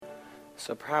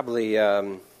So probably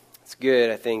it's good,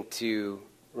 I think, to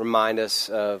remind us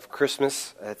of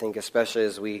Christmas. I think especially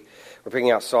as we're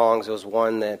picking out songs, it was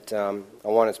one that I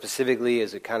wanted specifically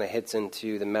as it kind of hits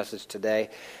into the message today.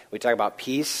 We talk about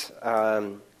peace,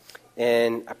 and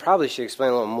I probably should explain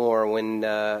a little more. When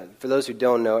for those who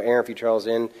don't know, Aaron Futrell's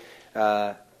in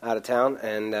out of town,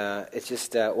 and it's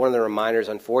just one of the reminders,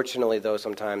 unfortunately, though,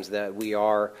 sometimes that we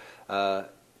are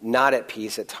not at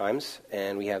peace at times,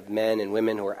 and we have men and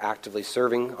women who are actively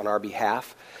serving on our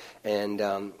behalf, and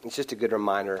it's just a good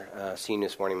reminder seeing you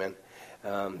this morning, man.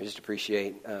 I just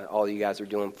appreciate all you guys are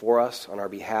doing for us on our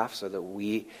behalf so that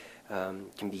we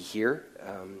can be here,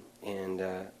 and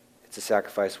it's a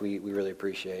sacrifice we really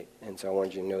appreciate, and so I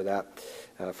wanted you to know that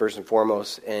first and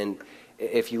foremost. And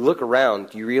if you look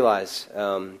around, you realize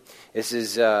this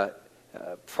is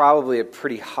probably a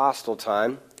pretty hostile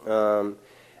time.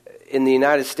 In the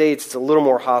United States, it's a little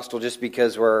more hostile just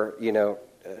because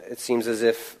it seems as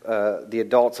if the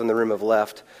adults in the room have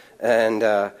left, and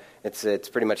it's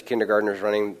pretty much kindergartners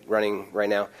running right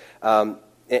now.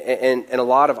 And a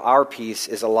lot of our peace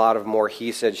is a lot of more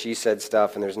he said, she said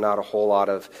stuff, and there's not a whole lot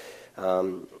of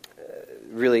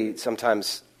really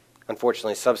sometimes,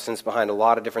 unfortunately, substance behind a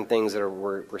lot of different things that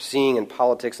we're seeing in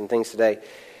politics and things today.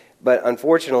 But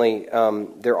unfortunately,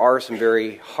 there are some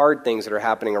very hard things that are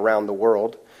happening around the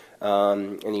world.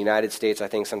 In the United States, I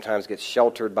think sometimes gets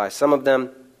sheltered by some of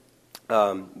them,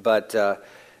 but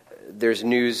there's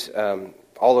news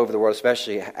all over the world,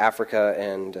 especially Africa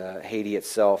and Haiti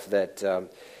itself, that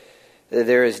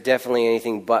there is definitely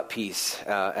anything but peace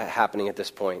happening at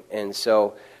this point. And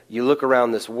so you look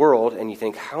around this world and you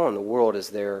think, how in the world is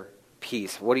there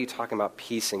peace? What are you talking about,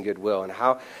 peace and goodwill? And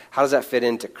how does that fit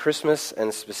into Christmas?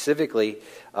 And specifically,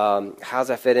 how does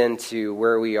that fit into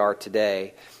where we are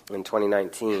today in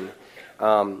 2019?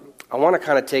 I want to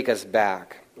kind of take us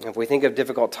back. If we think of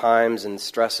difficult times and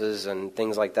stresses and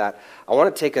things like that, I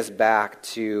want to take us back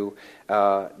to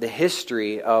the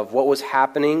history of what was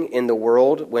happening in the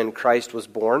world when Christ was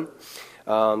born.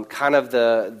 Kind of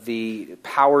the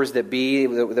powers that be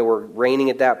that were reigning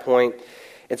at that point.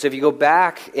 And so if you go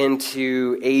back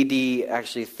into AD,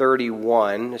 actually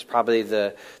 31, is probably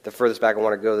the furthest back I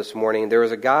want to go this morning. There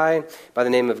was a guy by the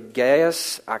name of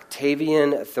Gaius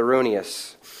Octavian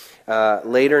Theronius,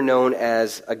 later known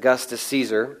as Augustus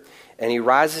Caesar, and he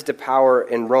rises to power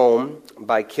in Rome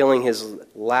by killing his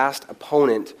last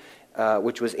opponent,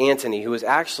 which was Antony, who was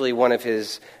actually one of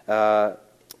his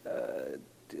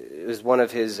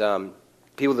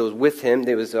people that was with him.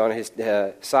 That was on his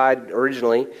side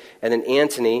originally, and then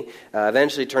Antony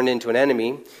eventually turned into an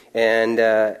enemy, and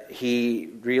he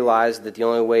realized that the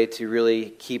only way to really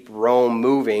keep Rome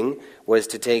moving was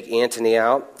to take Antony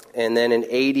out. And then in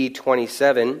AD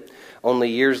 27, only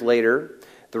years later,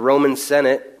 the Roman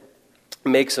Senate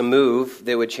makes a move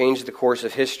that would change the course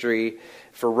of history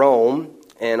for Rome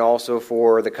and also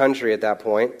for the country at that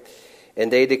point.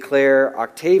 And they declare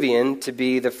Octavian to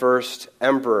be the first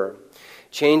emperor,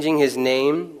 changing his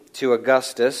name to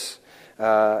Augustus,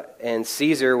 and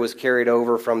Caesar was carried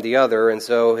over from the other, and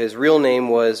so his real name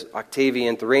was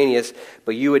Octavian Theronius,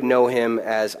 but you would know him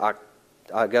as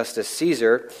Augustus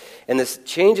Caesar. And this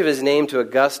change of his name to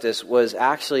Augustus was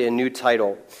actually a new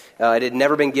title. It had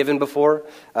never been given before.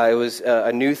 It was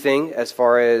a new thing as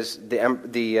far as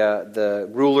the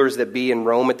rulers that be in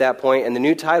Rome at that point. And the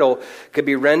new title could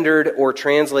be rendered or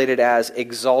translated as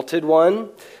Exalted One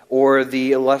or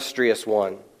the Illustrious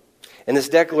One. And this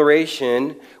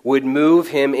declaration would move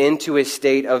him into a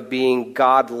state of being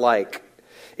godlike.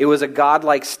 It was a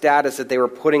godlike status that they were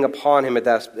putting upon him at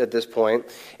this point,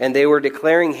 and they were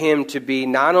declaring him to be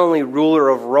not only ruler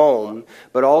of Rome,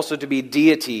 but also to be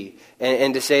deity,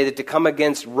 and to say that to come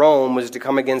against Rome was to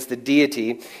come against the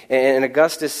deity. And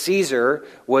Augustus Caesar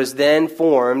was then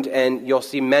formed, and you'll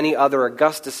see many other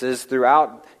Augustuses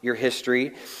throughout your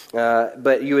history,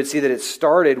 but you would see that it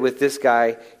started with this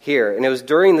guy here. And it was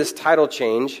during this title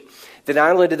change that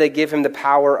not only did they give him the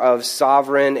power of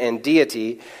sovereign and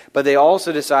deity, but they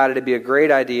also decided it'd be a great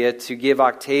idea to give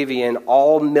Octavian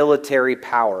all military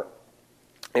power.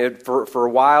 For a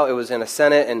while, it was in a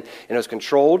senate and it was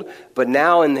controlled, but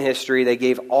now in the history, they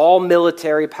gave all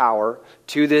military power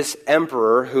to this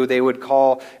emperor who they would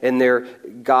call in their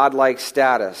godlike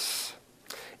status.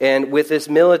 And with this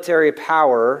military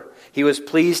power, he was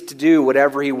pleased to do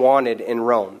whatever he wanted in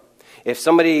Rome. If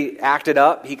somebody acted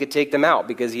up, he could take them out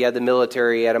because he had the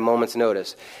military at a moment's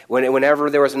notice. Whenever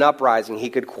there was an uprising,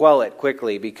 he could quell it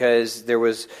quickly because there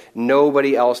was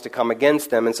nobody else to come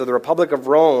against them. And so the Republic of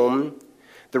Rome,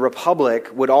 the Republic,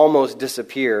 would almost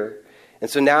disappear. And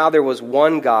so now there was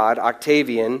one God,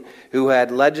 Octavian, who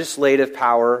had legislative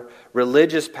power,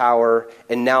 religious power,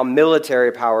 and now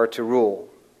military power to rule.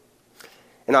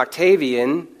 And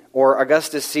Octavian, or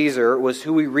Augustus Caesar, was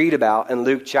who we read about in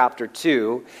Luke chapter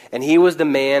 2, and he was the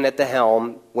man at the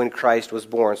helm when Christ was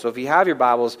born. So if you have your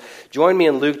Bibles, join me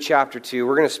in Luke chapter 2.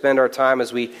 We're going to spend our time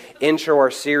as we intro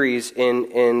our series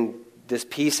in this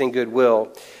peace and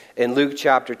goodwill in Luke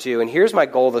chapter 2. And here's my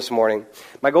goal this morning.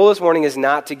 My goal this morning is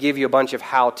not to give you a bunch of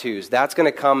how-tos. That's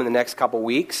going to come in the next couple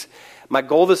weeks. My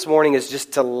goal this morning is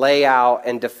just to lay out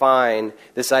and define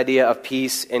this idea of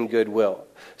peace and goodwill.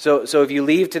 So if you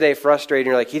leave today frustrated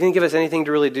and you're like, he didn't give us anything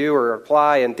to really do or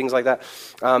apply and things like that,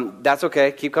 that's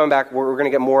okay. Keep coming back. We're going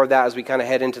to get more of that as we kind of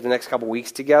head into the next couple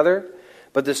weeks together.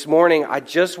 But this morning, I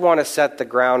just want to set the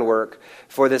groundwork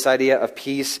for this idea of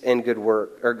peace and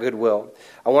goodwill.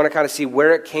 I want to kind of see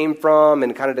where it came from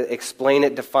and kind of explain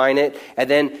it, define it, and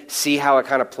then see how it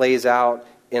kind of plays out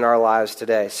in our lives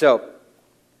today. So,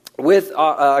 with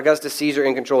Augustus Caesar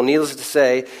in control, needless to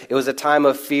say, it was a time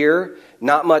of fear,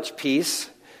 not much peace,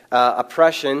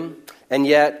 oppression, and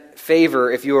yet favor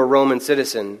if you were a Roman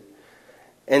citizen.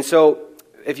 And so,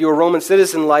 if you were a Roman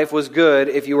citizen, life was good.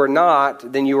 If you were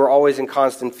not, then you were always in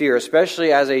constant fear,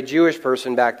 especially as a Jewish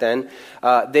person back then.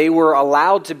 They were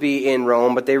allowed to be in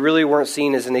Rome, but they really weren't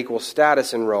seen as an equal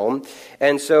status in Rome.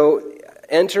 And so,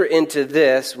 enter into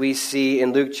this, we see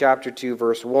in Luke chapter 2,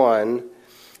 verse 1,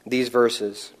 these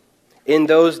verses. In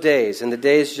those days, in the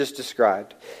days just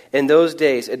described, in those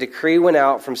days a decree went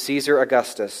out from Caesar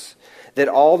Augustus that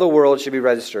all the world should be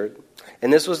registered.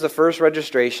 And this was the first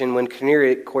registration when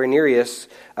Quirinius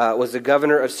was the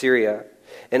governor of Syria.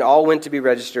 And all went to be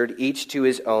registered, each to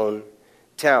his own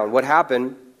town. What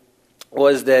happened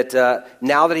was that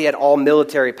now that he had all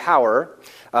military power,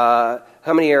 how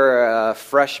many are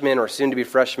freshmen or soon-to-be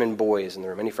freshmen boys in the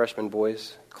room? Any freshmen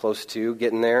boys? Close to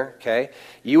getting there, okay?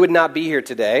 You would not be here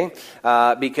today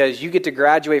because you get to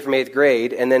graduate from 8th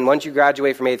grade, and then once you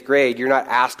graduate from 8th grade, you're not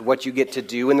asked what you get to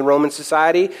do in the Roman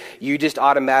society. You just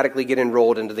automatically get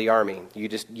enrolled into the army. You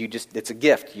just it's a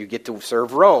gift. You get to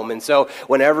serve Rome. And so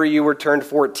whenever you were turned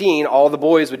 14, all the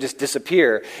boys would just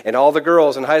disappear, and all the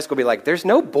girls in high school would be like, there's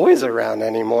no boys around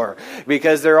anymore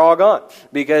because they're all gone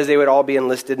because they would all be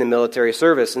enlisted in military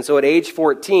service. And so at age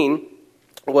 14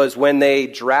 was when they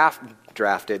drafted.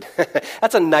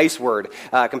 That's a nice word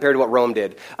compared to what Rome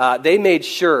did. They made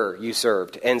sure you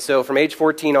served. And so from age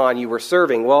 14 on, you were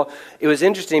serving. Well, it was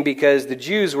interesting because the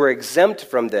Jews were exempt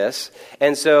from this.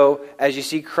 And so as you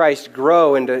see Christ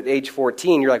grow into age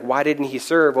 14, you're like, why didn't he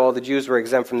serve? Well, the Jews were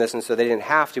exempt from this, and so they didn't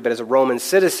have to. But as a Roman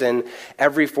citizen,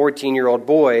 every 14-year-old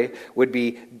boy would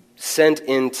be sent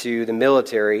into the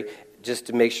military just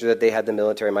to make sure that they had the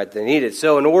military might they needed.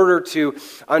 So in order to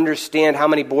understand how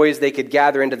many boys they could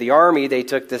gather into the army, they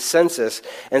took this census.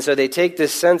 And so they take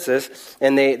this census,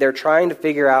 and they're trying to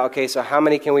figure out, okay, so how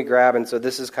many can we grab? And so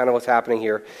this is kind of what's happening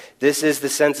here. This is the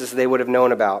census they would have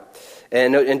known about.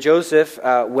 And Joseph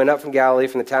went up from Galilee,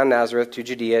 from the town of Nazareth to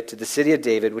Judea, to the city of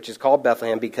David, which is called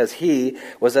Bethlehem, because he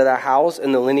was at a house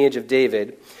in the lineage of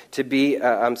David to be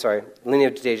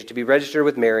registered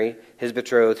with Mary, his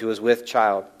betrothed, who was with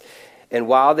child. And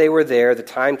while they were there, the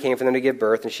time came for them to give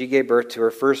birth, and she gave birth to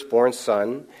her firstborn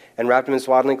son, and wrapped him in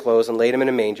swaddling clothes, and laid him in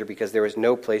a manger, because there was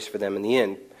no place for them in the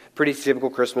inn. Pretty typical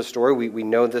Christmas story. We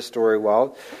know this story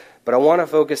well. But I want to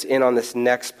focus in on this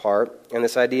next part, and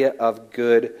this idea of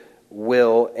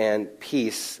goodwill and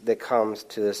peace that comes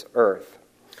to this earth.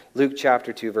 Luke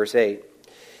chapter 2, verse 8.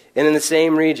 And in the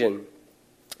same region,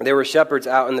 there were shepherds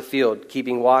out in the field,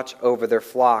 keeping watch over their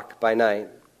flock by night.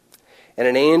 And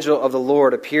an angel of the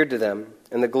Lord appeared to them,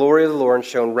 and the glory of the Lord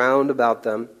shone round about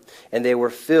them, and they were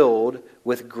filled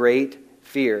with great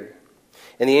fear.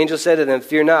 And the angel said to them,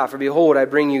 "Fear not, for behold, I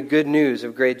bring you good news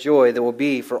of great joy that will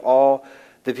be for all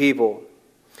the people."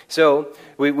 So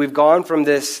we've gone from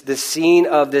this scene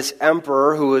of this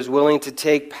emperor who is willing to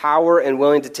take power and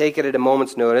willing to take it at a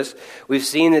moment's notice. We've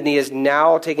seen that he is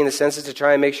now taking the census to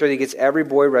try and make sure that he gets every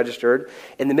boy registered.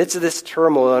 In the midst of this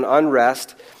turmoil and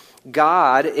unrest,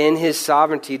 God, in his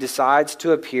sovereignty, decides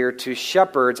to appear to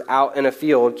shepherds out in a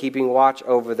field, keeping watch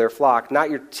over their flock. Not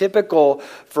your typical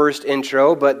first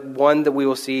intro, but one that we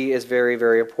will see is very,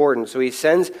 very important. So he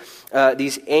sends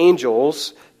these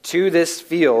angels to this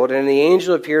field, and the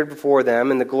angel appeared before them,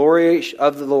 and the glory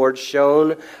of the Lord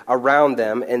shone around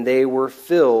them, and they were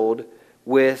filled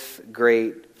with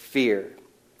great fear.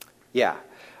 Yeah.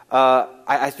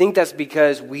 I think that's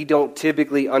because we don't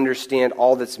typically understand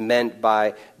all that's meant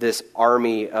by this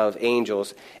army of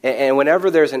angels. And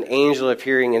whenever there's an angel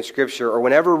appearing in Scripture, or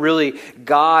whenever really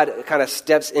God kind of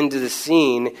steps into the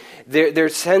scene, there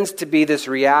tends to be this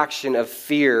reaction of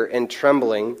fear and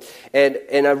trembling, and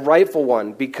a rightful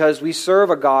one, because we serve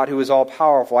a God who is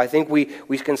all-powerful. I think we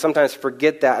can sometimes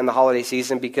forget that in the holiday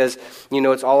season because,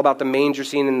 it's all about the manger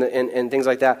scene and things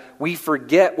like that. We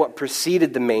forget what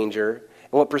preceded the manger.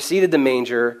 And what preceded the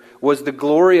manger was the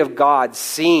glory of God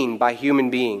seen by human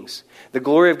beings. The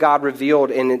glory of God revealed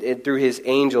through his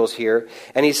angels here.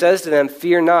 And he says to them,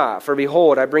 "Fear not, for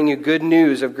behold, I bring you good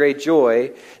news of great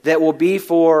joy that will be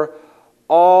for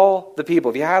all the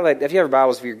people." If you have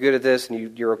Bibles, if you're good at this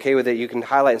and you're okay with it, you can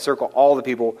highlight and circle all the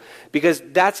people, because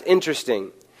that's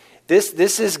interesting.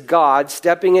 This is God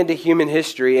stepping into human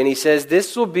history, and he says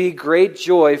this will be great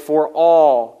joy for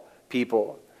all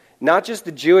people. Not just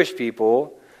the Jewish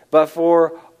people, but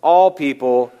for all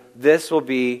people, this will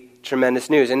be tremendous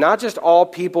news. And not just all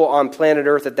people on planet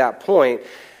Earth at that point.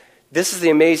 This is the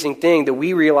amazing thing that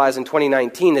we realize in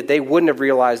 2019 that they wouldn't have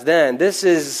realized then. This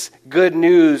is good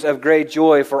news of great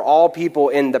joy for all people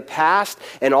in the past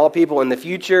and all people in the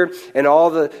future and all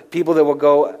the people that will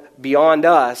go beyond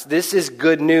us. This is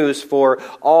good news for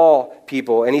all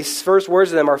people. And his first words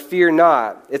to them are, "Fear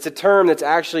not." It's a term that's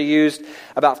actually used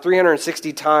about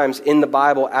 360 times in the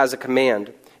Bible as a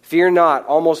command. Fear not,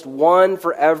 almost one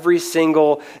for every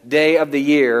single day of the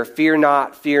year. Fear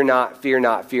not, fear not, fear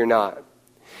not, fear not.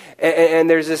 And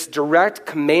there's this direct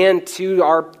command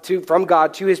from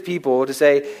God to his people to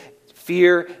say,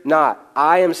 "Fear not.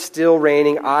 I am still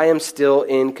reigning. I am still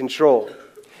in control."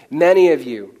 Many of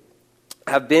you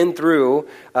have been through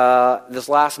this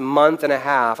last month and a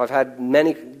half. I've had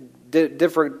many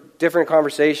different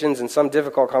conversations and some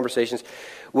difficult conversations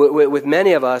with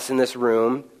many of us in this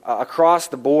room across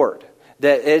the board.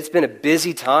 That it's been a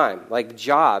busy time, like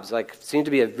jobs, seem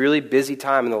to be a really busy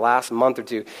time in the last month or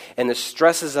two. And the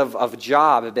stresses of a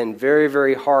job have been very,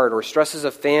 very hard, or stresses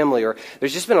of family, or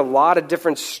there's just been a lot of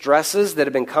different stresses that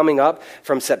have been coming up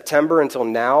from September until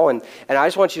now. And I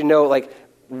just want you to know,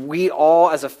 we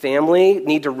all as a family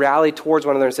need to rally towards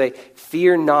one another and say,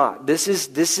 "Fear not." This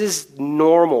is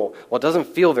normal. Well, it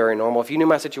doesn't feel very normal. If you knew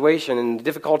my situation and the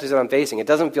difficulties that I'm facing, it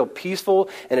doesn't feel peaceful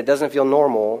and it doesn't feel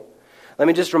normal. Let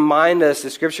me just remind us,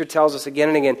 the Scripture tells us again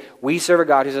and again, we serve a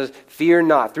God who says, "Fear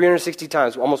not," 360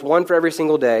 times, almost one for every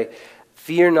single day.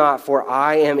 "Fear not, for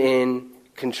I am in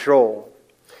control."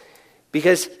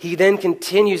 Because he then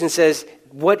continues and says,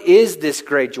 what is this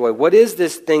great joy? What is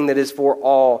this thing that is for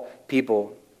all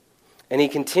people? And he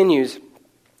continues,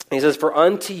 he says, "For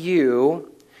unto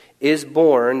you is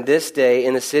born this day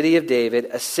in the city of David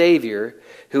a Savior,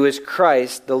 who is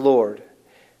Christ the Lord."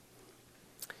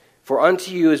 For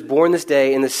unto you is born this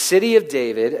day in the city of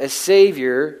David a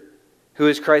Savior who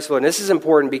is Christ the Lord. And this is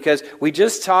important because we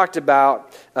just talked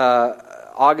about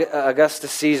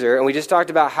Augustus Caesar, and we just talked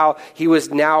about how he was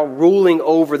now ruling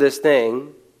over this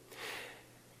thing.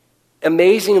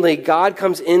 Amazingly, God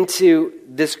comes into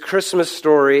this Christmas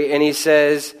story and he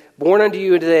says, "Born unto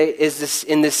you today is this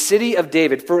in the city of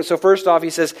David." So first off,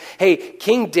 he says, hey,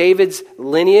 King David's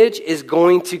lineage is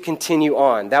going to continue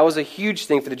on. That was a huge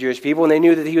thing for the Jewish people, and they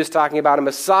knew that he was talking about a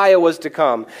Messiah was to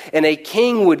come, and a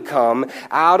king would come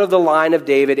out of the line of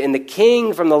David, and the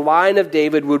king from the line of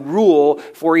David would rule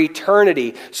for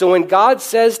eternity. So when God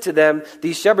says to them,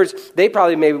 these shepherds, they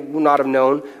probably may not have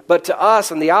known, but to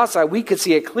us on the outside, we could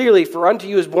see it clearly. "For unto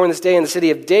you is born this day in the city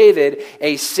of David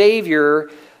a Savior,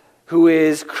 who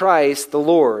is Christ the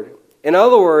Lord." In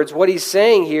other words, what he's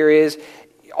saying here is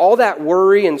all that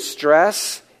worry and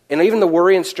stress, and even the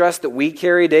worry and stress that we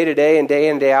carry day to day and day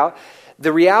in and day out,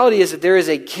 the reality is that there is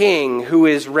a king who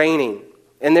is reigning,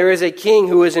 and there is a king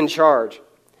who is in charge.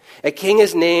 A king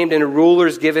is named and a ruler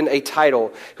is given a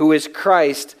title, who is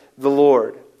Christ the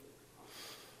Lord.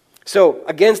 So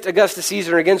against Augustus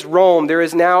Caesar and against Rome, there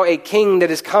is now a king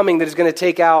that is coming that is going to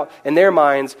take out, in their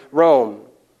minds, Rome.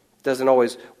 Doesn't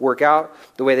always work out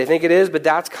the way they think it is, but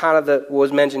that's kind of what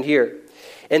was mentioned here.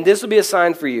 "And this will be a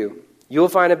sign for you. You will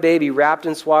find a baby wrapped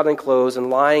in swaddling clothes and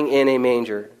lying in a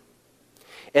manger."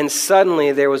 And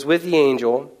suddenly there was with the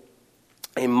angel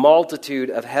a multitude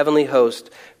of heavenly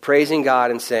hosts praising God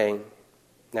and saying,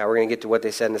 now we're going to get to what they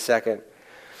said in a second.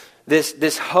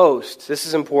 This host, this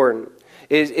is important,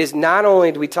 is not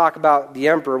only do we talk about the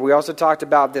emperor, we also talked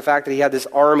about the fact that he had this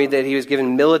army, that he was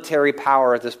given military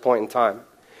power at this point in time.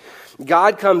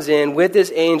 God comes in with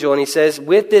this angel, and he says,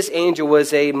 with this angel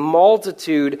was a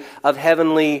multitude of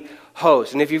heavenly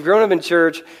hosts. And if you've grown up in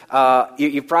church,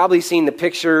 you've probably seen the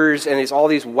pictures, and it's all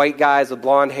these white guys with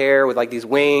blonde hair with like these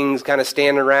wings kind of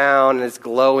standing around, and it's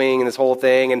glowing and this whole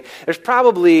thing. And there's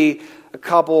probably a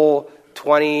couple,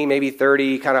 20, maybe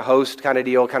 30 kind of host kind of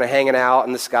deal, kind of hanging out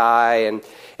in the sky,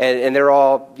 and they're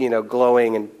all,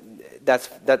 glowing, and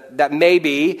that may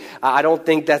be. I don't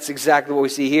think that's exactly what we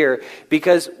see here,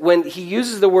 because when he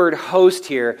uses the word host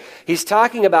here, he's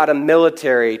talking about a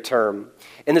military term.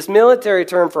 And this military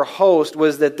term for host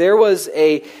was that there was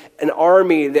an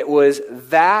army that was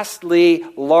vastly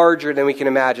larger than we can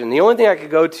imagine. The only thing I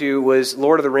could go to was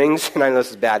Lord of the Rings, and I know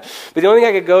this is bad, but the only thing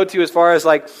I could go to as far as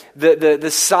like the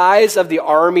size of the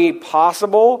army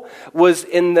possible was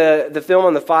in the film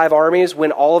on the Five Armies,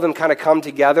 when all of them kind of come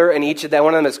together and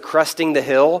one of them is cresting the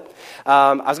hill.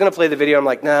 I was going to play the video. I'm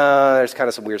like, no, there's kind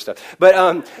of some weird stuff.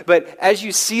 But as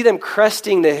you see them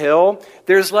cresting the hill,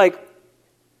 there's like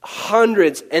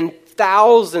hundreds and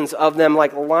thousands of them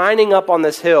like lining up on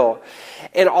this hill.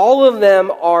 And all of them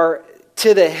are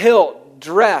to the hilt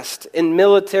dressed in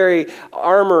military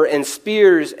armor and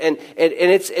spears, and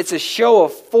it's a show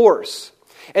of force.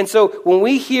 And so when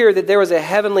we hear that there was a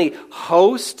heavenly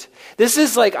host, this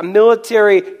is like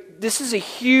this is a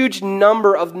huge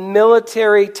number of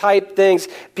military type things,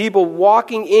 people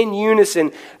walking in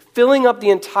unison, filling up the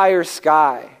entire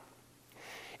sky.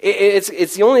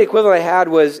 It's the only equivalent I had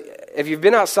was, if you've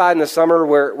been outside in the summer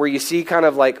where you see kind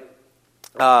of like,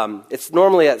 it's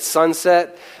normally at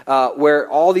sunset, where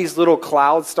all these little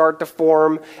clouds start to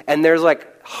form, and there's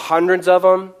like hundreds of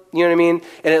them, you know what I mean?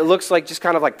 And it looks like just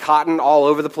kind of like cotton all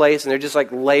over the place, and they're just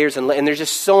like layers, and there's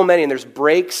just so many, and there's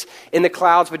breaks in the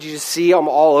clouds, but you just see them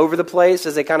all over the place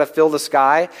as they kind of fill the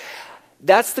sky.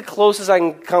 That's the closest I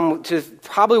can come to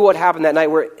probably what happened that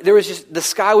night, where the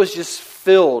sky was just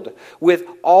filled with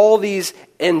all these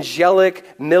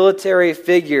angelic military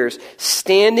figures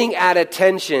standing at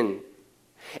attention.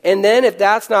 And then if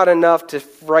that's not enough to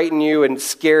frighten you and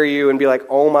scare you and be like,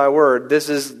 oh my word, this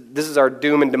is our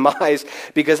doom and demise,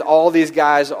 because all these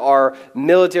guys are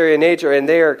military in nature, and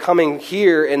they are coming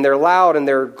here, and they're loud, and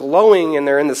they're glowing, and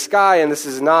they're in the sky, and this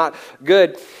is not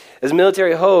good. As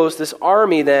military host, this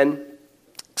army then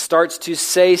starts to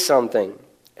say something.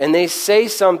 And they say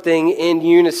something in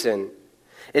unison.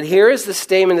 And here is the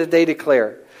statement that they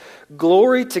declare: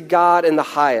 glory to God in the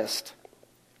highest,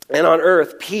 and on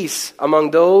earth peace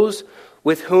among those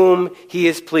with whom he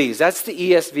is pleased. That's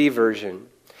the ESV version.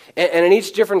 And in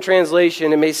each different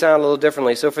translation, it may sound a little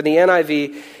differently. So for the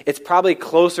NIV, it's probably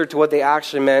closer to what they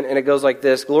actually meant, and it goes like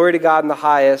this: glory to God in the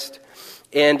highest,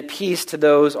 and peace to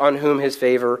those on whom his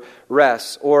favor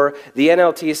rests. Or the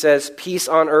NLT says, peace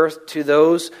on earth to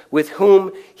those with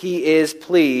whom he is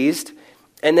pleased.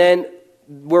 And then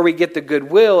where we get the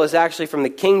goodwill is actually from the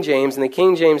King James, and the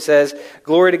King James says,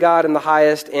 glory to God in the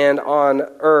highest, and on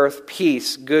earth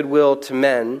peace, goodwill to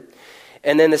men.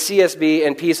 And then the CSB,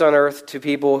 and peace on earth to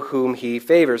people whom he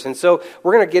favors. And so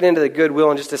we're going to get into the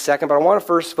goodwill in just a second, but I want to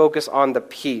first focus on the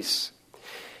peace.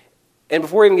 And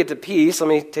before we even get to peace, let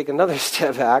me take another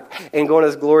step back and go into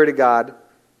this glory to God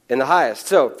in the highest.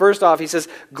 So, first off, he says,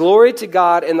 glory to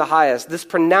God in the highest. This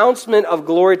pronouncement of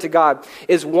glory to God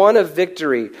is one of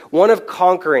victory, one of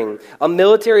conquering. A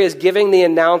military is giving the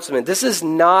announcement. This is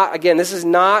not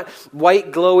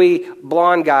white, glowy,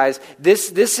 blonde guys.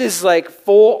 This is like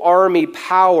full army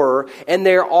power, and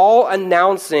they're all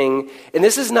announcing, and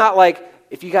this is not like,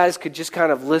 if you guys could just kind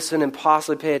of listen and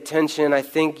possibly pay attention, I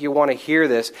think you want to hear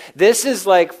this. This is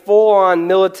like full-on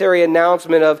military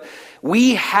announcement of,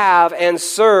 we have and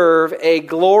serve a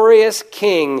glorious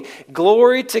king.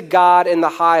 Glory to God in the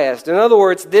highest. In other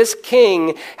words, this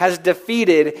king has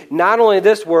defeated not only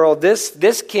this world,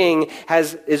 this king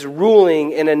is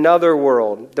ruling in another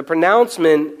world. The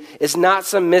pronouncement is not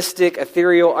some mystic,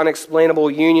 ethereal, unexplainable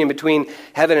union between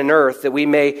heaven and earth that we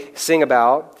may sing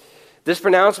about. This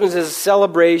pronouncement is a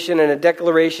celebration and a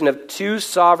declaration of two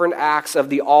sovereign acts of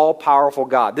the all-powerful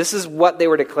God. This is what they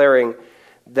were declaring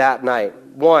that night.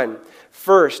 One,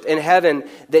 first, in heaven,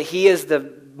 that he is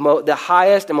the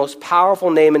highest and most powerful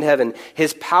name in heaven.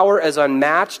 His power is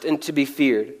unmatched and to be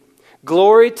feared.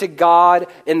 Glory to God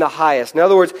in the highest. In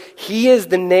other words, he is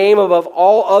the name above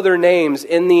all other names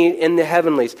in the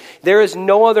heavenlies. There is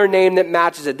no other name that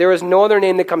matches it. There is no other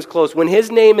name that comes close. When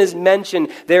his name is mentioned,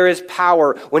 there is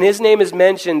power. When his name is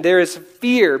mentioned, there is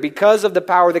fear because of the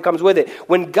power that comes with it.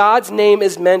 When God's name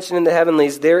is mentioned in the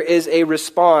heavenlies, there is a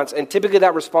response, and typically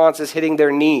that response is hitting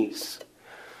their knees.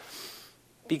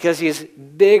 Because he is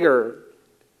bigger,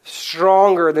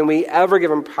 stronger than we ever give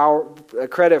him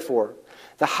credit for.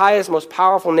 the highest, most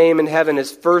powerful name in heaven,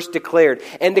 is first declared,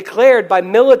 and declared by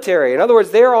military. In other words,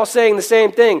 they're all saying the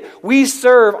same thing. We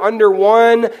serve under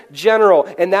one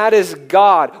general, and that is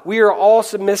God. We are all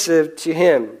submissive to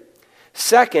him.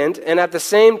 Second, and at the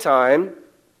same time,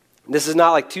 this is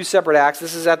not like two separate acts,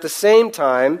 this is at the same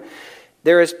time,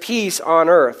 there is peace on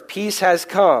earth. Peace has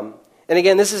come. And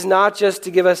again, this is not just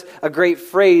to give us a great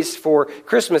phrase for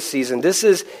Christmas season. This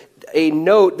is a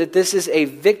note that this is a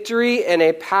victory and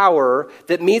a power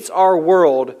that meets our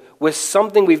world with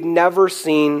something we've never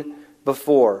seen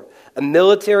before. A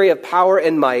military of power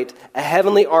and might, a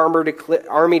heavenly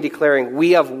army declaring,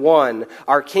 we have won,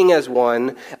 our king has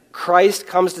won. Christ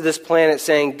comes to this planet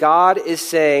saying, God is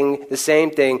saying the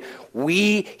same thing.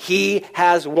 He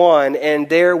has won, and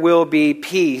there will be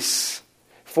peace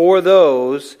for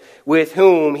those with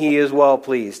whom he is well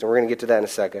pleased. And we're going to get to that in a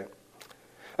second.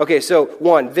 Okay, so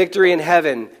 1, victory in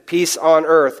heaven, peace on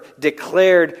earth,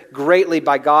 declared greatly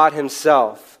by God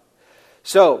himself.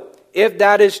 So, if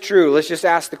that is true, let's just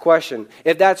ask the question.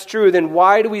 If that's true, then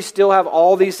why do we still have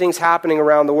all these things happening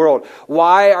around the world?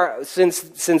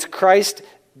 Since Christ's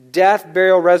death,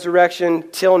 burial, resurrection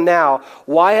till now,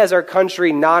 why has our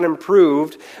country not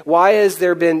improved? Why has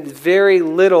there been very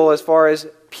little as far as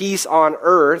peace on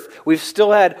earth? We've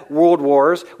still had world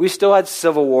wars. We've still had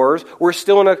civil wars. We're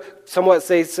still in a somewhat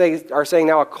are saying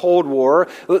now a Cold War.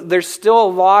 There's still a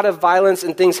lot of violence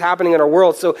and things happening in our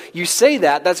world. So you say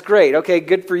that's great. Okay,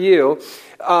 good for you.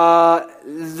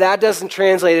 That doesn't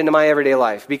translate into my everyday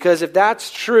life. Because if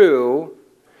that's true,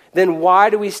 then why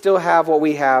do we still have what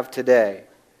we have today?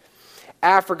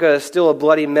 Africa is still a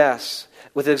bloody mess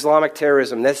with Islamic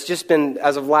terrorism. That's just been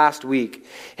as of last week.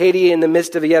 Haiti in the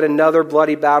midst of yet another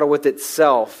bloody battle with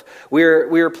itself.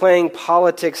 We're playing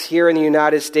politics here in the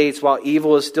United States while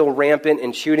evil is still rampant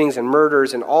in shootings and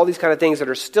murders and all these kind of things that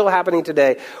are still happening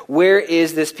today. Where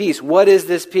is this peace? What is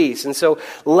this peace? And so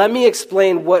let me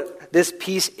explain what this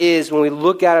peace is when we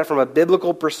look at it from a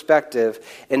biblical perspective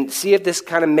and see if this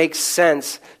kind of makes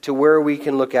sense to where we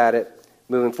can look at it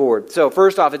moving forward. So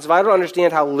first off, it's vital to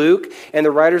understand how Luke and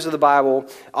the writers of the Bible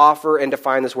offer and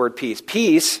define this word peace.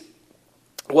 Peace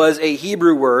was a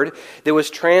Hebrew word that was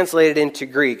translated into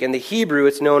Greek. In the Hebrew,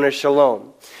 it's known as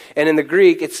shalom. And in the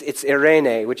Greek, it's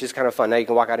irene, which is kind of fun. Now you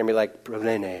can walk out and be like,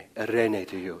 irene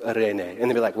to you, irene. And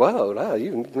they'll be like, whoa,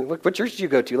 what church do you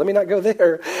go to? Let me not go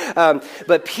there.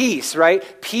 But peace, right?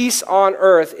 Peace on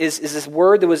earth is this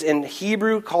word that was in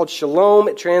Hebrew called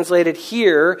shalom. Translated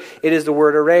here, it is the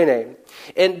word irene.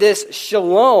 And this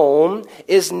shalom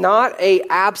is not an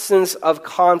absence of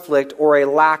conflict or a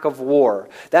lack of war.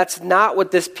 That's not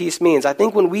what this peace means. I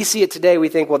think when we see it today, we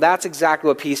think, well, that's exactly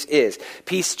what peace is.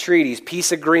 Peace treaties,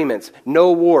 peace agreements,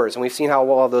 no wars. And we've seen how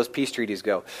well those peace treaties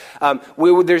go.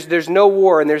 There's no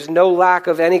war and there's no lack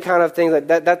of any kind of thing.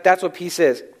 That's what peace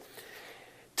is.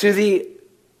 To the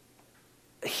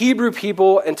Hebrew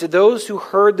people and to those who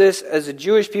heard this as a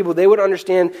Jewish people, they would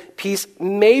understand peace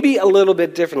maybe a little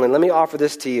bit differently. Let me offer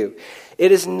this to you.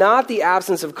 It is not the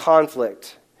absence of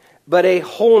conflict, but a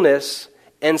wholeness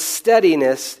and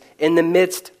steadiness in the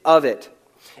midst of it.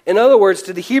 In other words,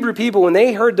 to the Hebrew people, when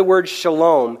they heard the word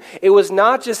shalom, it was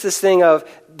not just this thing of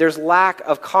there's lack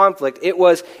of conflict. It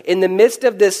was in the midst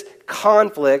of this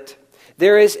conflict,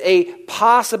 there is a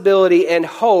possibility and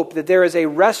hope that there is a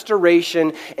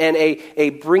restoration and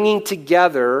a bringing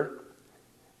together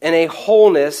and a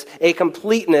wholeness, a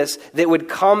completeness that would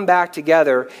come back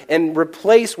together and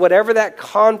replace whatever that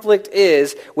conflict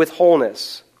is with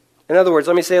wholeness. In other words,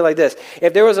 let me say it like this.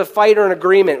 If there was a fight or an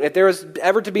agreement, if there was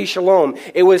ever to be shalom,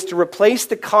 it was to replace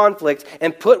the conflict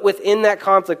and put within that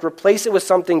conflict, replace it with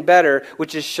something better,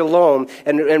 which is shalom,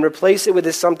 and replace it with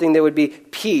something that would be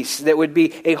peace, that would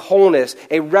be a wholeness,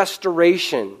 a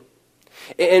restoration.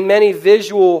 In many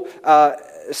visual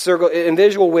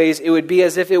ways, it would be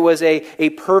as if it was a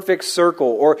perfect circle,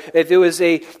 or if it was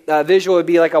a visual, it would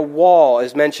be like a wall,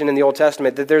 as mentioned in the Old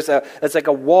Testament, that it's like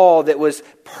a wall that was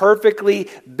perfectly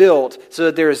built so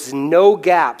that there's no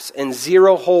gaps and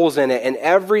zero holes in it, and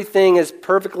everything is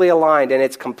perfectly aligned, and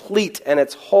it's complete, and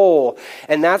it's whole.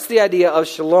 And that's the idea of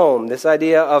shalom, this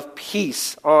idea of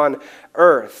peace on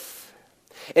earth.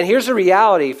 And here's the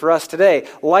reality for us today.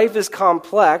 Life is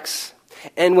complex.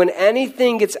 And when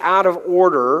anything gets out of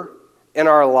order in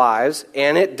our lives,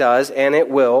 and it does, and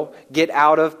it will, get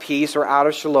out of peace or out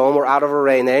of shalom or out of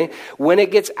irene, when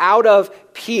it gets out of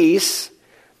peace,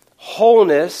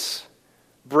 wholeness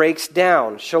breaks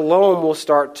down. Shalom will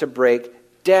start to break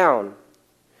down.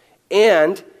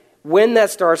 And when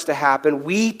that starts to happen,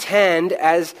 we tend,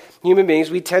 as human beings,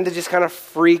 to just kind of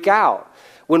freak out.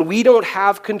 when we don't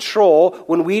have control,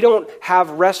 when we don't have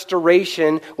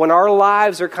restoration, when our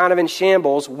lives are kind of in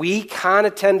shambles, we kind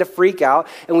of tend to freak out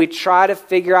and we try to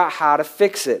figure out how to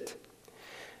fix it.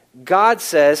 God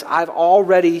says, I've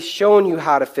already shown you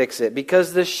how to fix it,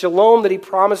 because the shalom that he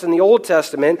promised in the Old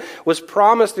Testament was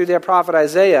promised through the prophet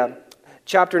Isaiah.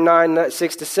 Chapter 9,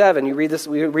 6-7.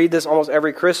 We read this almost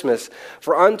every Christmas.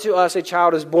 For unto us a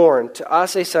child is born, to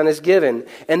us a son is given,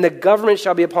 and the government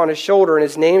shall be upon his shoulder, and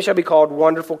his name shall be called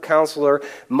Wonderful Counselor,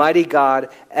 Mighty God,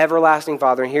 Everlasting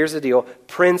Father. And here's the deal: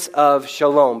 Prince of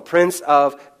Shalom, Prince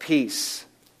of Peace.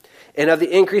 And of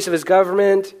the increase of his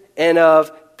government and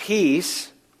of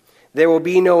peace there will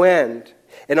be no end.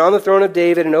 And on the throne of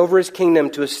David and over his kingdom,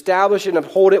 to establish it and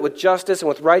uphold it with justice and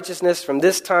with righteousness from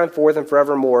this time forth and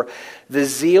forevermore. The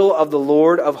zeal of the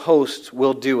Lord of hosts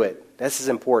will do it. This is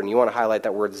important. You want to highlight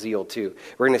that word zeal too.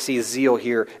 We're going to see zeal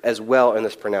here as well in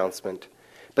this pronouncement.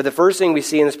 But the first thing we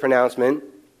see in this pronouncement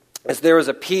is there was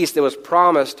a peace that was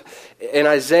promised in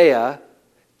Isaiah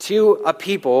to a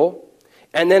people,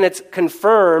 and then it's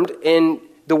confirmed in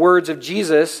the words of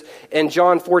Jesus in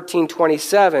John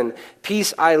 14:27,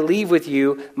 peace I leave with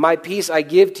you, my peace I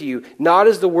give to you. Not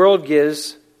as the world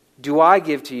gives, do I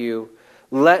give to you.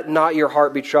 Let not your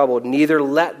heart be troubled, neither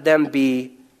let them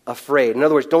be afraid. In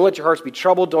other words, don't let your hearts be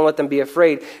troubled, don't let them be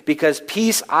afraid, because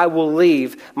peace I will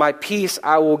leave, my peace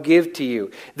I will give to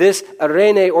you. This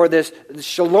arene, or this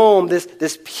shalom,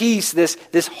 this peace,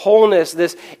 this wholeness,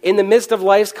 this in the midst of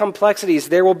life's complexities,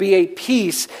 there will be a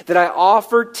peace that I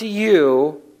offer to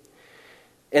you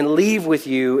and leave with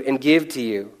you and give to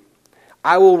you.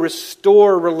 I will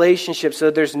restore relationships so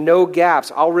that there's no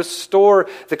gaps. I'll restore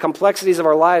the complexities of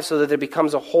our lives so that there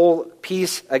becomes a whole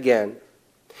peace again.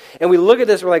 And we look at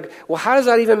this, we're like, well, how does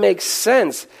that even make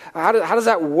sense? How does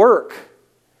that work?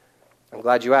 I'm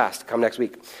glad you asked. Come next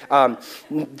week.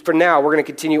 For now, we're going to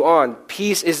continue on.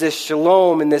 Peace is this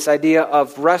shalom and this idea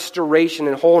of restoration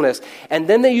and wholeness. And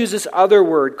then they use this other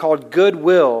word called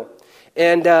goodwill.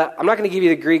 And I'm not going to give you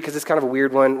the Greek because it's kind of a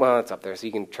weird one. Well, it's up there, so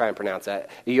you can try and pronounce that.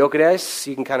 Iokides,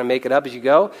 you can kind of make it up as you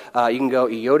go. You can go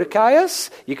Iodikias.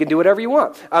 You can do whatever you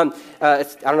want. I don't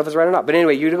know if it's right or not. But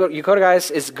anyway, Euodikias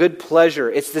is good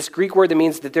pleasure. It's this Greek word that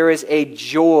means that there is a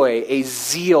joy, a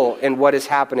zeal in what is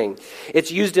happening.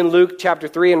 It's used in Luke chapter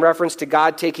 3 in reference to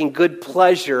God taking good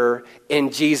pleasure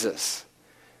in Jesus.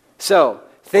 So,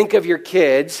 think of your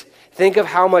kids. Think of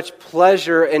how much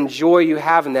pleasure and joy you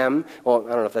have in them. Well,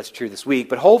 I don't know if that's true this week,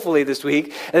 but hopefully this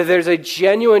week, there's a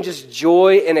genuine just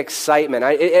joy and excitement.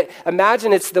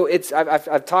 Imagine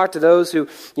I've talked to those who,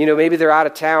 maybe they're out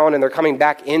of town and they're coming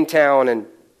back in town and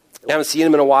I haven't seen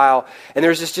them in a while, and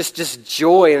there's just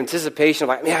joy and anticipation of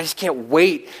like, man, I just can't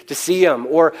wait to see them,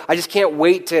 or I just can't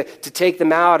wait to take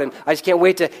them out, and I just can't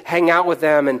wait to hang out with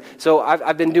them. And so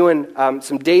I've been doing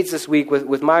some dates this week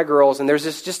with my girls, and there's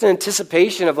just an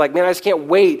anticipation of like, man, I just can't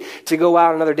wait to go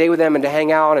out another day with them and to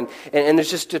hang out, and there's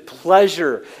just a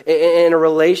pleasure in a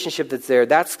relationship that's there.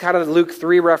 That's kind of the Luke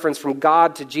 3 reference from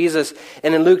God to Jesus.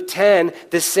 And in Luke 10,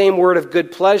 this same word of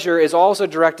good pleasure is also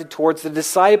directed towards the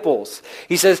disciples.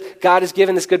 He says, God has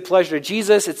given this good pleasure to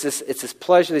Jesus. It's this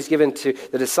pleasure that he's given to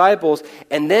the disciples.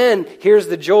 And then here's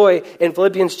the joy in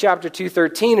Philippians chapter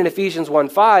 2:13 and Ephesians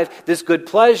 1:5. This good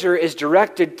pleasure is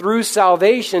directed through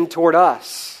salvation toward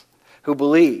us who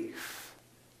believe.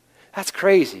 That's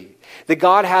crazy. That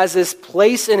God has this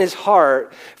place in his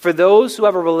heart for those who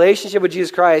have a relationship with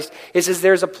Jesus Christ. It says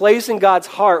there's a place in God's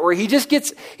heart where he just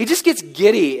gets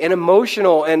giddy and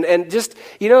emotional and just,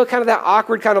 kind of that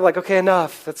awkward kind of like, okay,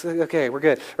 enough. That's okay, we're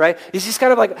good, right? He's just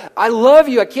kind of like, I love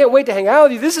you. I can't wait to hang out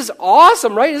with you. This is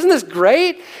awesome, right? Isn't this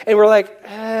great? And we're like,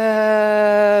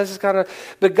 this is kind of,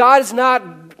 but God is not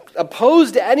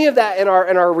opposed to any of that in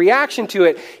our reaction to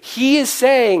it. He is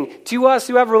saying to us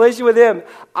who have a relationship with him,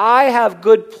 I have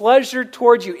good pleasure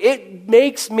towards you. It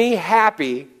makes me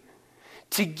happy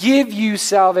to give you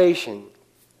salvation.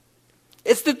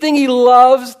 It's the thing he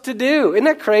loves to do. Isn't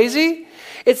that crazy?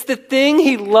 It's the thing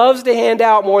he loves to hand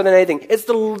out more than anything. It's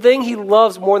the thing he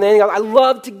loves more than anything else. I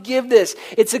love to give this.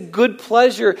 It's a good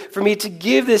pleasure for me to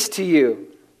give this to you.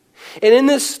 And in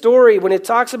this story, when it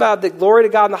talks about the glory to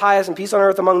God in the highest and peace on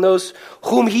earth among those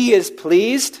whom he is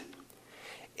pleased,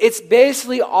 it's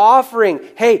basically offering,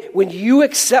 hey, when you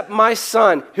accept my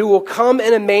son who will come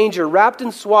in a manger wrapped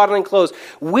in swaddling clothes,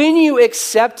 when you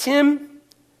accept him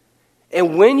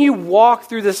and when you walk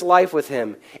through this life with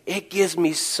him, it gives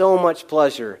me so much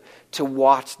pleasure to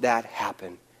watch that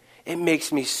happen. It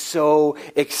makes me so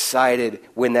excited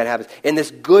when that happens. And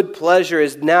this good pleasure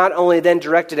is not only then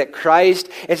directed at Christ,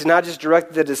 it's not just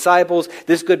directed to the disciples.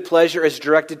 This good pleasure is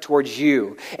directed towards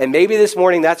you. And maybe this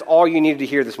morning, that's all you needed to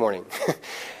hear this morning.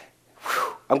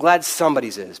 I'm glad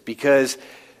somebody's is, because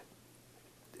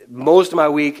most of my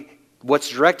week, what's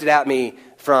directed at me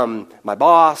from my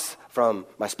boss, from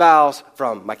my spouse,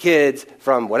 from my kids,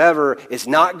 from whatever, is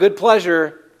not good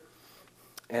pleasure.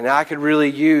 And I could really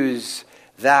use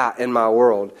that in my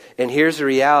world. And here's the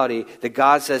reality, that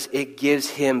God says it gives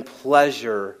him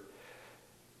pleasure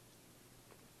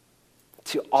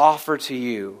to offer to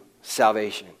you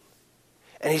salvation.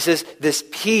 And he says this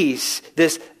peace,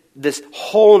 this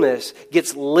wholeness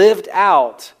gets lived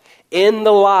out in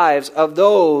the lives of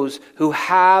those who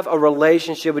have a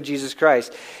relationship with Jesus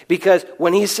Christ. Because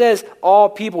when he says all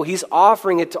people, he's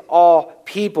offering it to all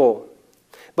people.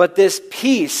 But this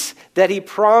peace that he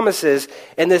promises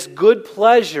and this good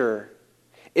pleasure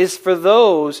is for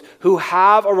those who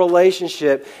have a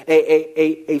relationship,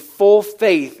 a full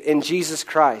faith in Jesus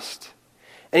Christ.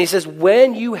 And he says,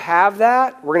 when you have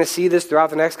that, we're going to see this throughout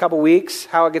the next couple weeks,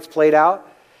 how it gets played out.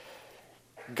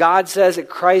 God says it,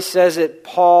 Christ says it,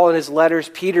 Paul in his letters,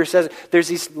 Peter says it. There's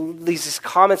these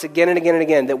comments again and again and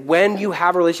again that when you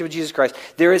have a relationship with Jesus Christ,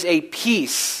 there is a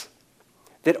peace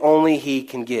that only he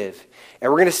can give. And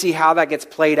we're going to see how that gets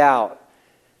played out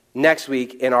next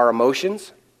week in our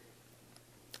emotions.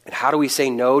 And how do we say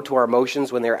no to our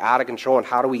emotions when they're out of control, and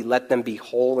how do we let them be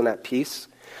whole and at peace?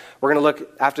 We're going to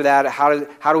look after that at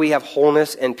how do we have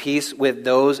wholeness and peace with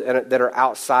those that are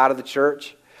outside of the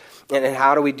church, and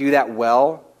how do we do that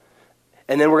well?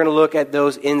 And then we're going to look at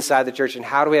those inside the church, and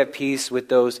how do we have peace with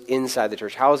those inside the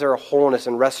church? How is there a wholeness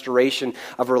and restoration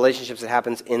of relationships that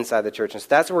happens inside the church? And so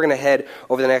that's where we're going to head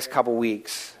over the next couple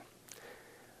weeks.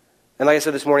 And like I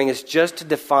said this morning, it's just to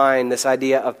define this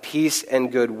idea of peace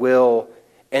and goodwill,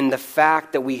 and the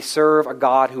fact that we serve a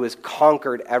God who has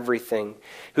conquered everything,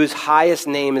 whose highest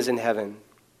name is in heaven.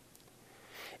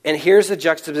 And here's the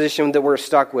juxtaposition that we're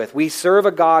stuck with. We serve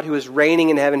a God who is reigning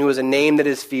in heaven, who has a name that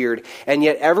is feared, and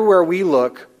yet everywhere we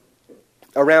look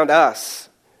around us,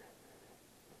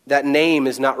 that name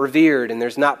is not revered, and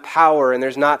there's not power, and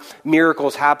there's not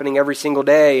miracles happening every single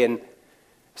day. And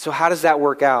so how does that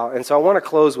work out? And so I want to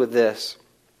close with this.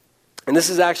 And this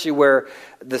is actually where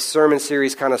the sermon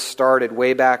series kind of started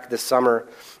way back this summer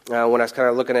when I was kind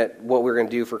of looking at what we were going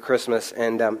to do for Christmas.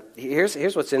 And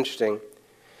here's what's interesting.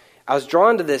 I was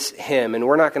drawn to this hymn, and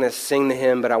we're not going to sing the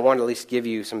hymn, but I wanted to at least give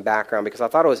you some background because I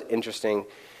thought it was interesting.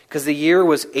 Because the year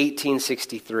was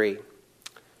 1863.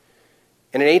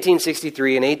 And in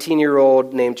 1863, an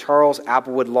 18-year-old named Charles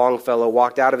Applewood Longfellow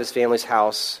walked out of his family's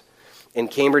house in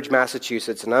Cambridge,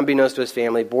 Massachusetts, and unbeknownst to his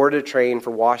family, boarded a train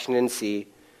for Washington,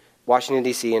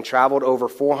 D.C., and traveled over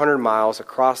 400 miles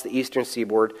across the eastern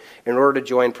seaboard in order to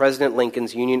join President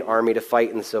Lincoln's Union Army to fight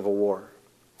in the Civil War.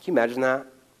 Can you imagine that?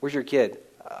 Where's your kid?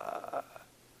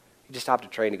 He just hopped a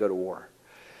train to go to war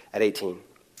at 18.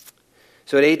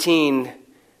 So at 18,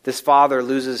 this father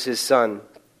loses his son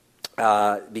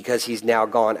because he's now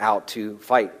gone out to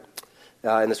fight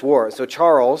in this war. So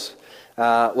Charles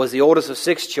was the oldest of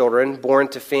 6 children, born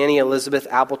to Fanny Elizabeth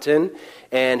Appleton,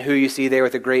 and who you see there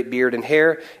with a great beard and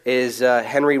hair is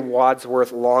Henry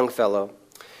Wadsworth Longfellow.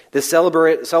 This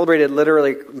celebrated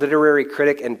literary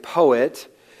critic and poet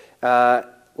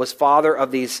was father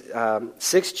of these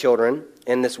 6 children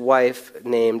and this wife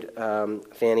named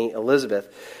Fanny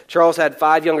Elizabeth. Charles had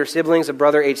 5 younger siblings, a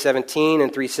brother age 17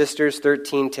 and 3 sisters,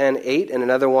 13, 10, 8, and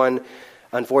another one,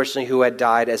 unfortunately, who had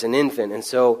died as an infant. And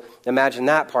so imagine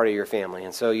that part of your family.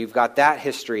 And so you've got that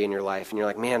history in your life. And you're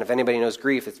like, man, if anybody knows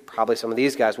grief, it's probably some of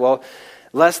these guys. Well,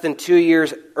 less than 2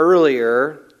 years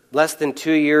earlier, less than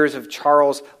 2 years of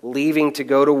Charles leaving to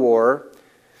go to war,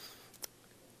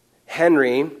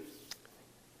 Henry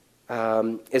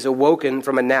is awoken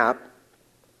from a nap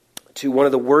to one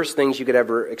of the worst things you could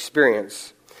ever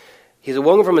experience. He's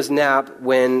awoken from his nap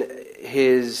when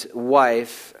his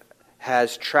wife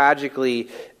has tragically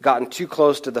gotten too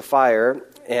close to the fire,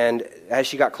 and as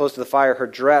she got close to the fire, her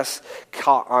dress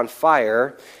caught on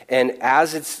fire, and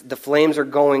as the flames are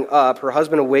going up, her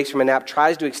husband awakes from a nap,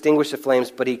 tries to extinguish the flames,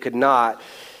 but he could not.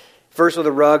 First with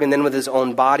a rug and then with his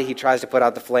own body, he tries to put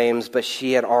out the flames, but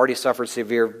she had already suffered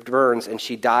severe burns, and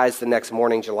she dies the next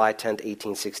morning, July 10th,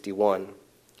 1861.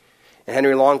 And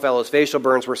Henry Longfellow's facial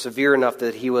burns were severe enough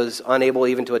that he was unable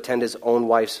even to attend his own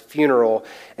wife's funeral,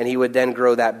 and he would then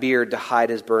grow that beard to hide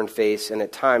his burned face, and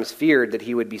at times feared that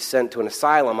he would be sent to an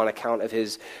asylum on account of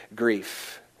his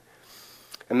grief.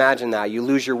 Imagine that. You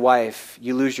lose your wife,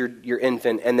 you lose your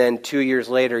infant, and then 2 years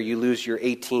later you lose your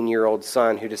 18-year-old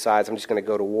son who decides, I'm just going to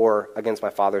go to war against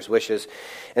my father's wishes.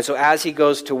 And so as he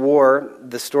goes to war,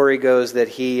 the story goes that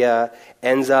he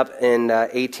ends up in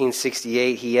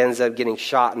 1868, he ends up getting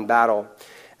shot in battle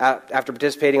After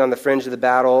participating on the fringe of the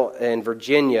battle in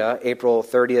Virginia, April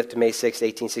 30th to May 6th,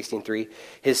 1863,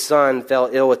 his son fell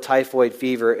ill with typhoid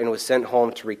fever and was sent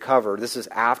home to recover. This is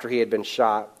after he had been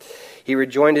shot. He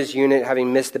rejoined his unit,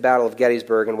 having missed the Battle of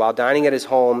Gettysburg, and while dining at his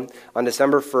home on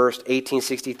December 1st,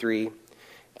 1863,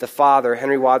 the father,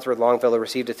 Henry Wadsworth Longfellow,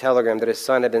 received a telegram that his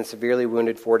son had been severely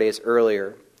wounded 4 days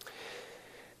earlier.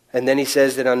 And then he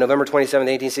says that on November 27,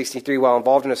 1863, while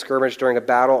involved in a skirmish during a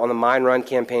battle on the Mine Run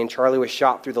campaign, Charlie was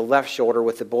shot through the left shoulder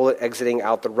with the bullet exiting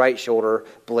out the right shoulder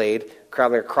blade,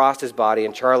 traveling across his body,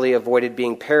 and Charlie avoided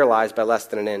being paralyzed by less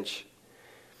than an inch.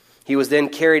 He was then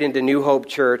carried into New Hope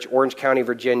Church, Orange County,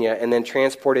 Virginia, and then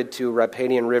transported to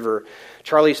Rappahannock River.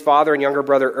 Charlie's father and younger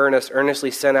brother Ernest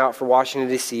earnestly sent out for Washington,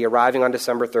 D.C., arriving on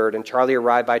December 3rd, and Charlie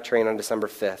arrived by train on December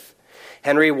 5th.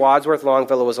 Henry Wadsworth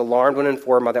Longfellow was alarmed when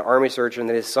informed by the army surgeon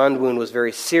that his son's wound was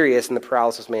very serious and the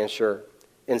paralysis may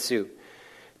ensue.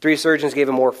 3 surgeons gave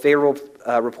a more favorable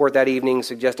report that evening,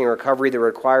 suggesting a recovery that would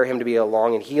require him to be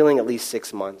along in healing at least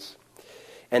 6 months.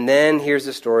 And then here's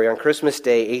the story. On Christmas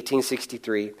Day,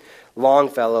 1863,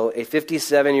 Longfellow, a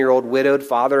 57-year-old widowed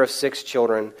father of 6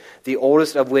 children, the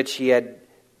oldest of which had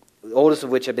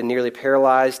been nearly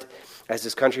paralyzed as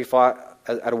his country fought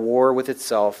at a war with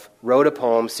itself, wrote a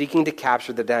poem seeking to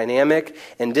capture the dynamic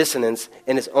and dissonance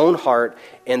in his own heart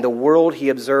and the world he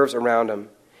observes around him.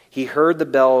 He heard the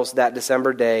bells that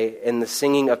December day and the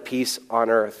singing of peace on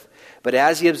earth. But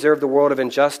as he observed the world of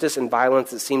injustice and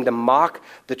violence that seemed to mock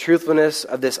the truthfulness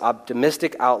of this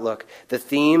optimistic outlook, the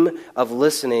theme of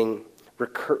listening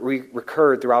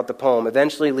recurred throughout the poem,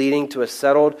 eventually leading to a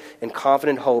settled and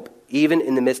confident hope, even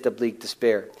in the midst of bleak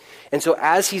despair. And so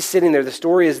as he's sitting there, the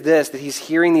story is this, that he's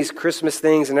hearing these Christmas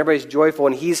things and everybody's joyful,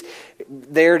 and he's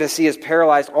there to see his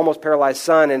almost paralyzed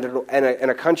son in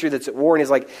a country that's at war, and he's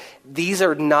like, these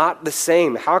are not the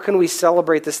same. How can we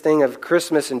celebrate this thing of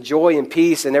Christmas and joy and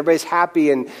peace, and everybody's happy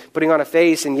and putting on a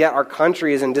face, and yet our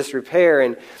country is in disrepair?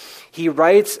 And he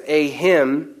writes a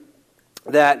hymn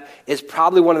that is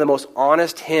probably one of the most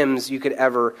honest hymns you could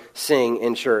ever sing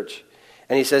in church.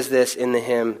 And he says this in the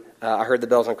hymn, I heard the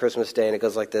bells on Christmas Day, and it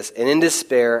goes like this. And in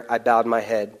despair, I bowed my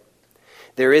head.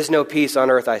 There is no peace on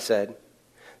earth, I said,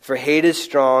 for hate is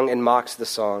strong and mocks the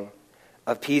song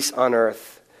of peace on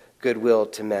earth, goodwill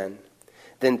to men.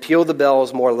 Then peal the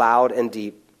bells more loud and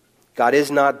deep. God is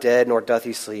not dead, nor doth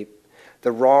he sleep.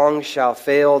 The wrong shall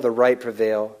fail, the right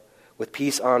prevail, with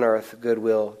peace on earth,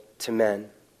 goodwill to men.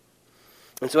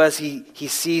 And so as he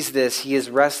sees this, he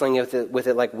is wrestling with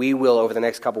it like we will over the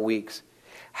next couple weeks.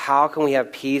 How can we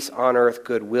have peace on earth,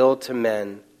 goodwill to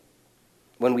men,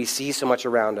 when we see so much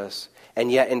around us, and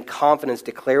yet in confidence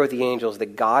declare with the angels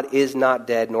that God is not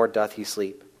dead, nor doth he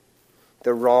sleep?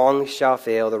 The wrong shall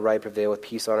fail, the right prevail, with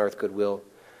peace on earth, goodwill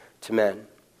to men.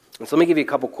 And so let me give you a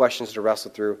couple questions to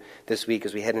wrestle through this week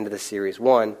as we head into this series.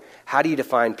 One, how do you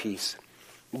define peace?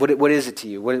 What is it to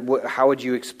you? How would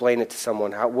you explain it to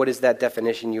someone? What is that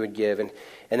definition you would give? And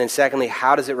then secondly,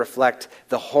 how does it reflect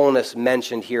the wholeness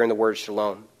mentioned here in the word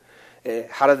shalom?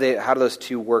 How do those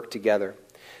two work together?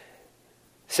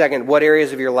 Second, what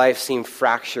areas of your life seem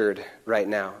fractured right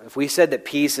now? If we said that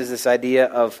peace is this idea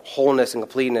of wholeness and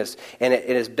completeness, and it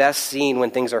is best seen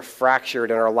when things are fractured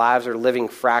and our lives are living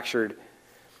fractured,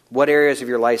 what areas of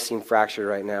your life seem fractured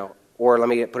right now? Or let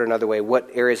me put it another way,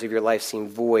 what areas of your life seem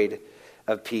void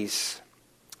of peace?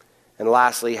 And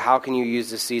lastly, how can you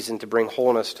use this season to bring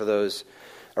wholeness to those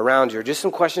around you? Just some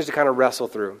questions to kind of wrestle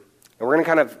through. And we're going to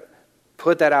kind of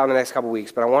put that out in the next couple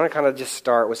weeks, but I want to kind of just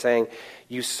start with saying,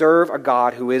 you serve a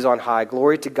God who is on high.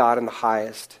 Glory to God in the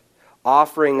highest,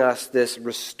 offering us this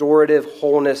restorative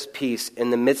wholeness peace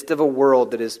in the midst of a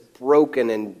world that is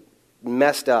broken and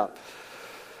messed up.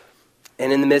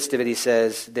 And in the midst of it, he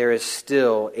says, there is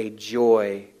still a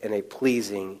joy and a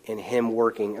pleasing in him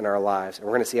working in our lives. And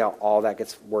we're going to see how all that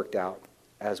gets worked out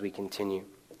as we continue.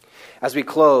 As we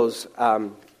close, I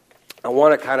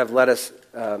want to kind of let us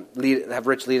have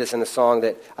Rich lead us in a song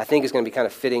that I think is going to be kind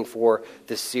of fitting for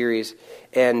this series.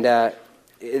 And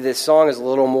this song is a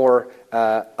little more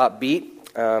upbeat,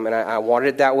 and I wanted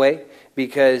it that way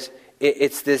because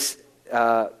it's this,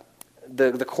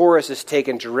 the chorus is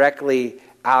taken directly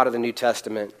out of the New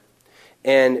Testament.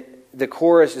 And the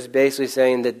chorus is basically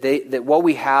saying that what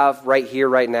we have right here,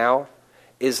 right now,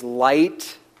 is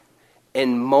light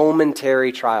and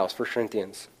momentary trials, 1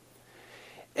 Corinthians.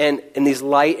 And these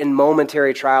light and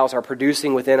momentary trials are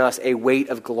producing within us a weight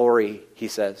of glory, he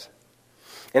says.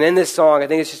 And in this song, I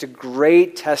think it's just a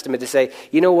great testament to say,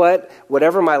 you know what?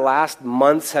 Whatever my last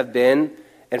months have been,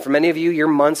 and for many of you, your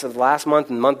months of last month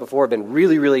and the month before have been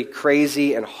really, really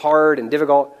crazy and hard and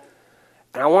difficult.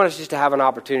 And I want us just to have an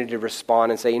opportunity to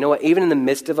respond and say, you know what, even in the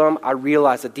midst of them, I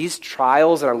realize that these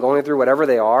trials that I'm going through, whatever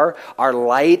they are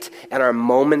light and are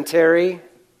momentary,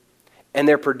 and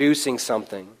they're producing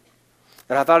something.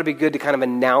 And I thought it'd be good to kind of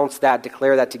announce that,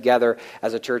 declare that together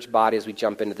as a church body as we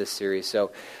jump into this series.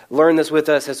 So learn this with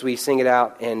us as we sing it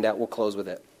out, and we'll close with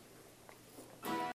it.